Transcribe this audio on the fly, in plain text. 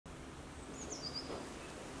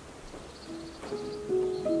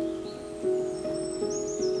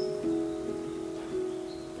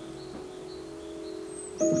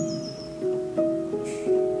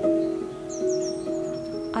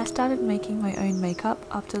I started making my own makeup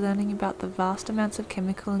after learning about the vast amounts of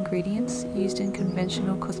chemical ingredients used in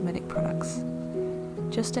conventional cosmetic products.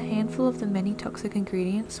 Just a handful of the many toxic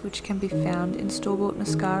ingredients which can be found in store-bought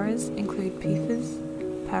mascaras include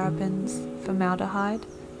PFAS, parabens, formaldehyde,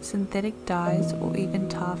 synthetic dyes or even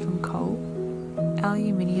tar from coal,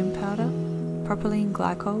 aluminium powder, propylene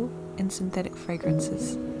glycol, and synthetic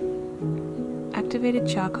fragrances. Activated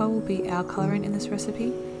charcoal will be our colorant in this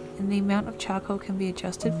recipe, and the amount of charcoal can be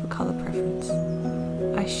adjusted for color preference.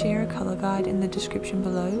 I share a color guide in the description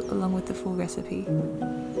below along with the full recipe.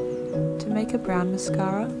 To make a brown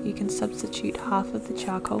mascara, you can substitute half of the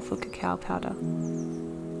charcoal for cacao powder.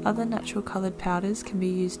 Other natural coloured powders can be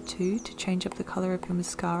used too to change up the colour of your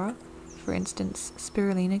mascara. For instance,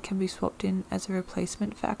 spirulina can be swapped in as a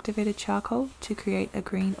replacement for activated charcoal to create a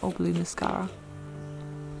green or blue mascara.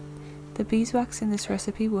 The beeswax in this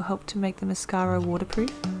recipe will help to make the mascara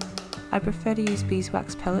waterproof. I prefer to use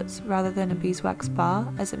beeswax pellets rather than a beeswax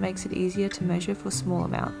bar as it makes it easier to measure for small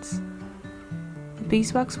amounts. The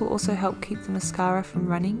beeswax will also help keep the mascara from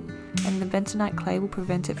running, and the bentonite clay will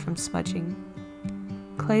prevent it from smudging.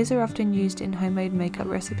 Clays are often used in homemade makeup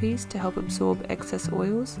recipes to help absorb excess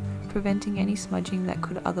oils, preventing any smudging that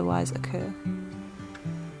could otherwise occur.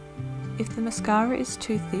 If the mascara is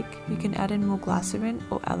too thick, you can add in more glycerin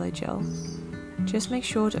or aloe gel. Just make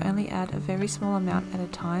sure to only add a very small amount at a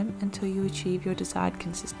time until you achieve your desired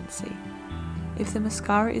consistency. If the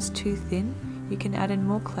mascara is too thin, you can add in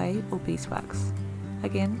more clay or beeswax.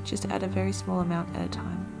 Again, just add a very small amount at a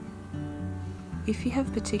time. If you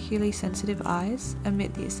have particularly sensitive eyes,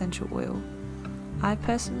 omit the essential oil. I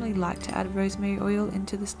personally like to add rosemary oil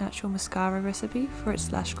into this natural mascara recipe for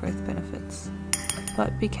its lash growth benefits.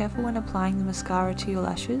 But be careful when applying the mascara to your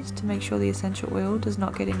lashes to make sure the essential oil does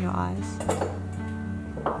not get in your eyes.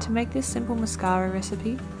 To make this simple mascara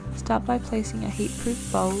recipe, start by placing a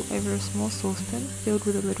heat-proof bowl over a small saucepan filled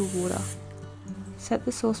with a little water. Set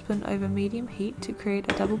the saucepan over medium heat to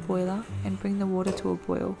create a double boiler and bring the water to a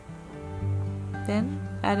boil. Then,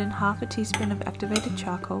 add in half a teaspoon of activated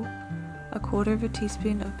charcoal, a quarter of a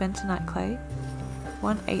teaspoon of bentonite clay,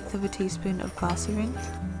 1/8 of a teaspoon of glycerin,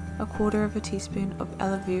 a quarter of a teaspoon of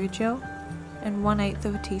aloe vera gel, and 1/8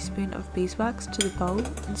 of a teaspoon of beeswax to the bowl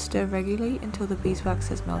and stir regularly until the beeswax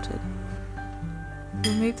has melted.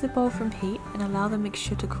 Remove the bowl from heat and allow the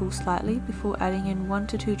mixture to cool slightly before adding in 1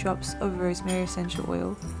 to 2 drops of rosemary essential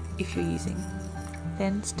oil, if you're using.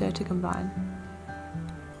 Then stir to combine.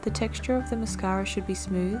 The texture of the mascara should be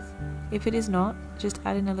smooth. If it is not, just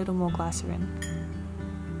add in a little more glycerin.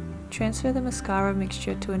 Transfer the mascara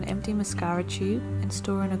mixture to an empty mascara tube and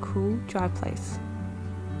store in a cool, dry place.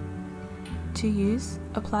 To use,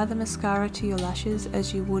 apply the mascara to your lashes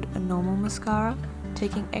as you would a normal mascara,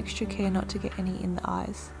 taking extra care not to get any in the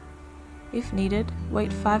eyes. If needed,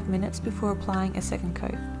 wait 5 minutes before applying a second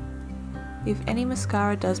coat. If any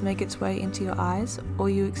mascara does make its way into your eyes, or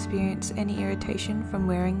you experience any irritation from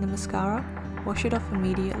wearing the mascara, wash it off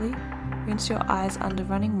immediately, rinse your eyes under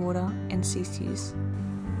running water, and cease use.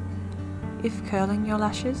 If curling your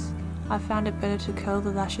lashes, I found it better to curl the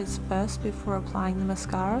lashes first before applying the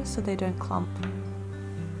mascara so they don't clump.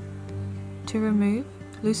 To remove,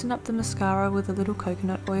 loosen up the mascara with a little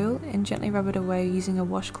coconut oil and gently rub it away using a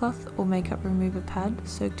washcloth or makeup remover pad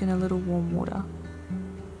soaked in a little warm water.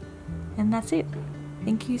 And that's it.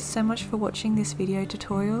 Thank you so much for watching this video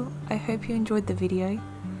tutorial. I hope you enjoyed the video.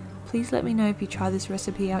 Please let me know if you try this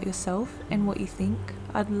recipe out yourself and what you think.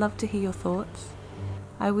 I'd love to hear your thoughts.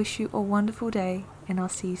 I wish you a wonderful day, and I'll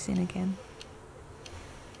see you soon again.